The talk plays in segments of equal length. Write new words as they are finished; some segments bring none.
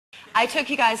I took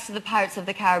you guys to the Pirates of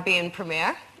the Caribbean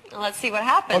premiere. Let's see what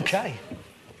happens. Okay.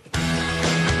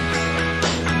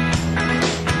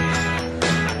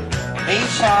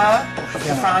 Mischa, it's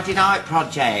the Friday night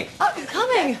project. Oh, you're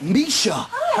coming. Mischa,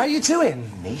 how are you doing?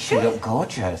 Mischa, you look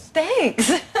gorgeous.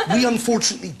 Thanks. We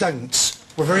unfortunately don't.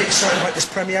 We're very excited about this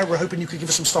premiere. We're hoping you could give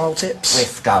us some style tips. With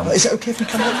scum. Is it okay if we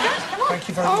come in? Come on. Thank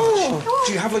you very much.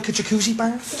 Do you have like a jacuzzi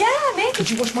bath? Yeah, maybe. Could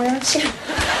you wash my ass? You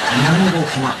know,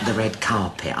 walking up the red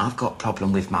carpet, I've got a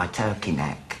problem with my turkey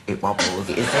neck. It wobbles.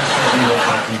 Is there something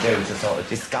I can do to sort of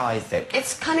disguise it?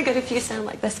 It's kind of good if you stand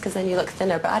like this, because then you look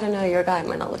thinner, but I don't know, you're a guy, it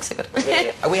might not look so good.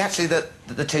 Are we actually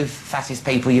the two fattest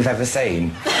people you've ever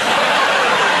seen?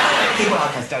 People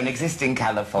like us don't exist in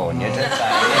California, do they?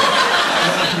 We're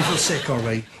not making you feel sick, are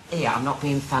we? Yeah, I'm not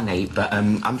being funny, but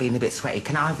I'm being a bit sweaty.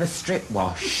 Can I have a strip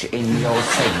wash in your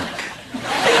sink?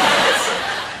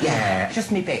 Yeah,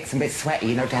 just me bits, I'm a bit sweaty,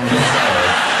 you know, down the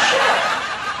stairs.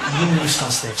 He always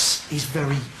does this. He's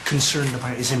very concerned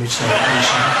about his image, though,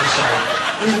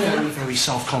 He's very, very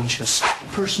self-conscious.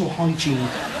 Personal hygiene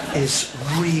is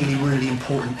really, really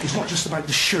important. It's not just about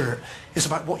the shirt, it's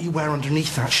about what you wear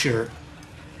underneath that shirt.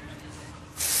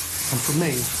 And for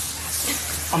me,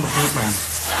 I'm a boatman.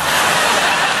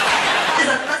 Is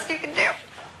that the best you can do?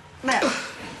 No.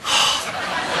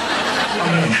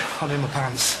 I'm in my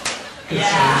pants.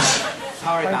 Yeah.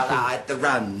 Sorry about that, I had the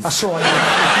runs. That's all right.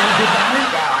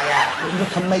 You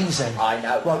look amazing. I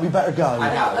know. Right, we better go.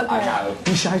 I know.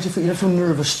 Mischa, how do you feel? You don't feel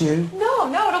nervous, do you?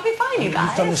 No, it'll be fine, you guys.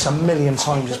 You've done this a million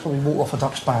times. It's probably walked off a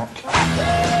duck's back.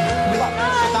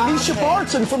 Mischa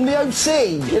Barton from the OC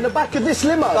in the back of this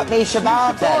limo. Got Mischa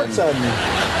Barton.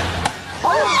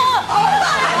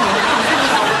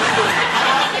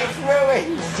 It's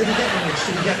ruined. Did he get this?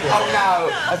 Did he get this? Oh no,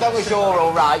 as long as you're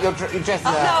all right, you're dressed in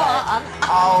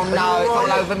Oh no, it's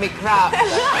all over me crap. Would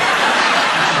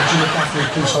you look after me?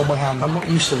 Please hold my hand. I'm not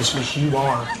used to this, Mischa. You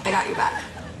are. I got your back.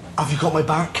 Have you got my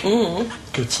back?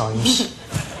 Good times.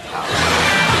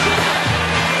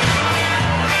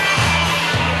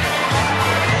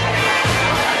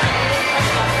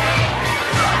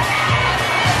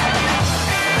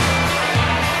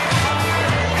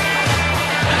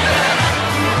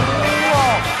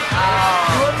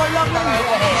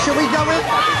 Shall we go in?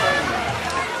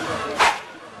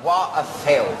 What a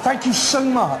film. Thank you so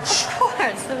much. Of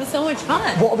course, it was so much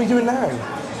fun. What are we doing now?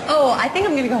 Oh, I think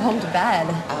I'm going to go home to bed.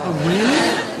 Oh,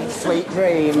 really? Sweet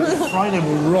dreams. Friday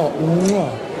will rock.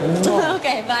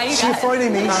 Okay, bye, you guys. See you Friday,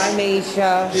 Mischa. Bye,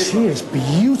 Mischa. She is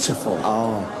beautiful.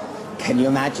 Oh, can you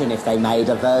imagine if they made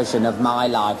a version of my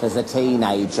life as a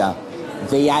teenager?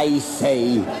 The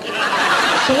AC.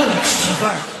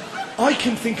 I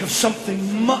can think of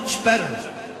something much better.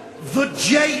 The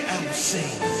JLC.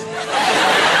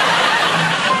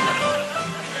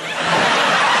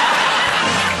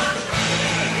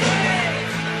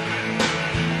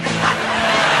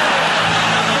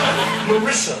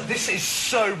 Marissa, this is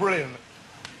so brilliant.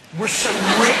 We're so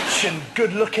rich and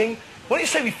good looking. Why don't you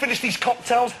say we finish these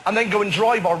cocktails and then go and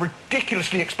drive our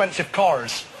ridiculously expensive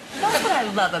cars? That's what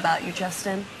I love about you,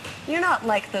 Justin. You're not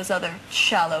like those other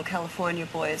shallow California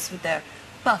boys with their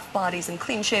buff bodies and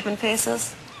clean-shaven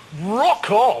faces. Rock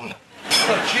on!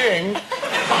 Ka-ching!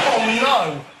 Oh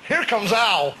no! Here comes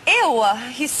Al! Ew,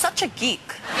 he's such a geek.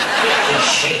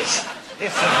 Shit.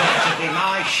 This is meant to be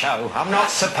my show. I'm not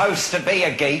supposed to be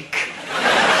a geek.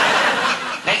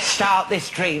 Let's start this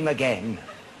dream again.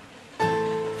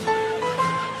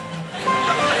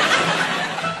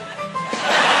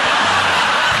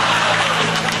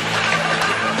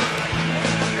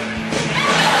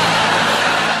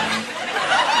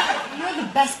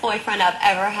 Best boyfriend I've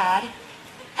ever had.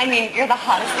 I mean, you're the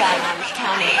hottest guy in Orange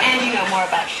County, and you know more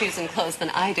about shoes and clothes than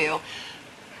I do.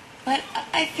 But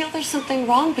I feel there's something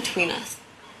wrong between us.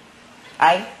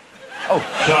 Eh? Oh,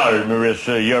 sorry,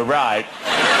 Marissa, you're right.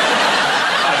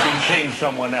 I've been seeing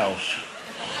someone else.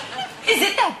 Is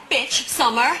it that bitch,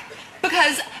 Summer?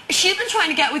 Because she's been trying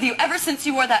to get with you ever since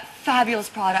you wore that fabulous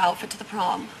Prada outfit to the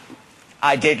prom.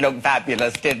 I did look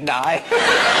fabulous, didn't I?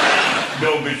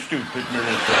 Don't be stupid,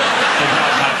 Marissa. It's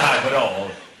not my type at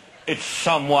all. It's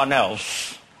someone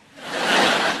else.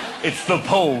 It's the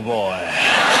pole boy.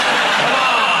 Come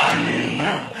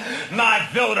on! My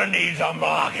filter needs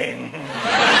unblocking.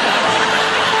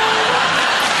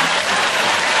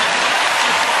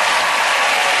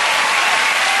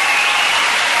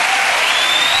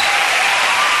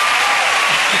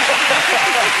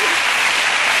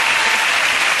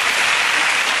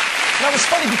 Now, it's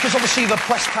funny because obviously the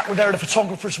press pack were there, the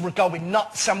photographers were going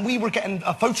nuts, and we were getting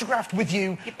photographed with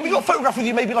you. We got photographed with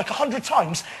you maybe like 100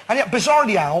 times, and yet,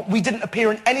 bizarrely, Al, we didn't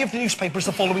appear in any of the newspapers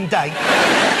the following day.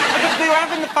 we were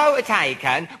having the photo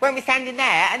taken, weren't we standing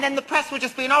there, and then the press were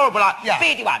just being horrible, like, Yeah.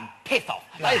 beardy one, piss off.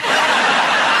 Yeah.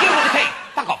 You with the teeth,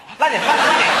 fuck off. Like this, like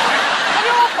this. Bloody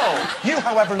awful. You,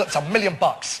 however, looked $1 million. You're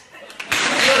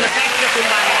the best looking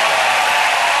one ever.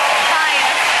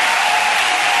 Bias.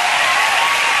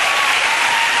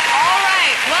 All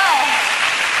right, well,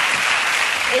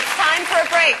 it's time for a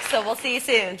break, so we'll see you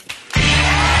soon.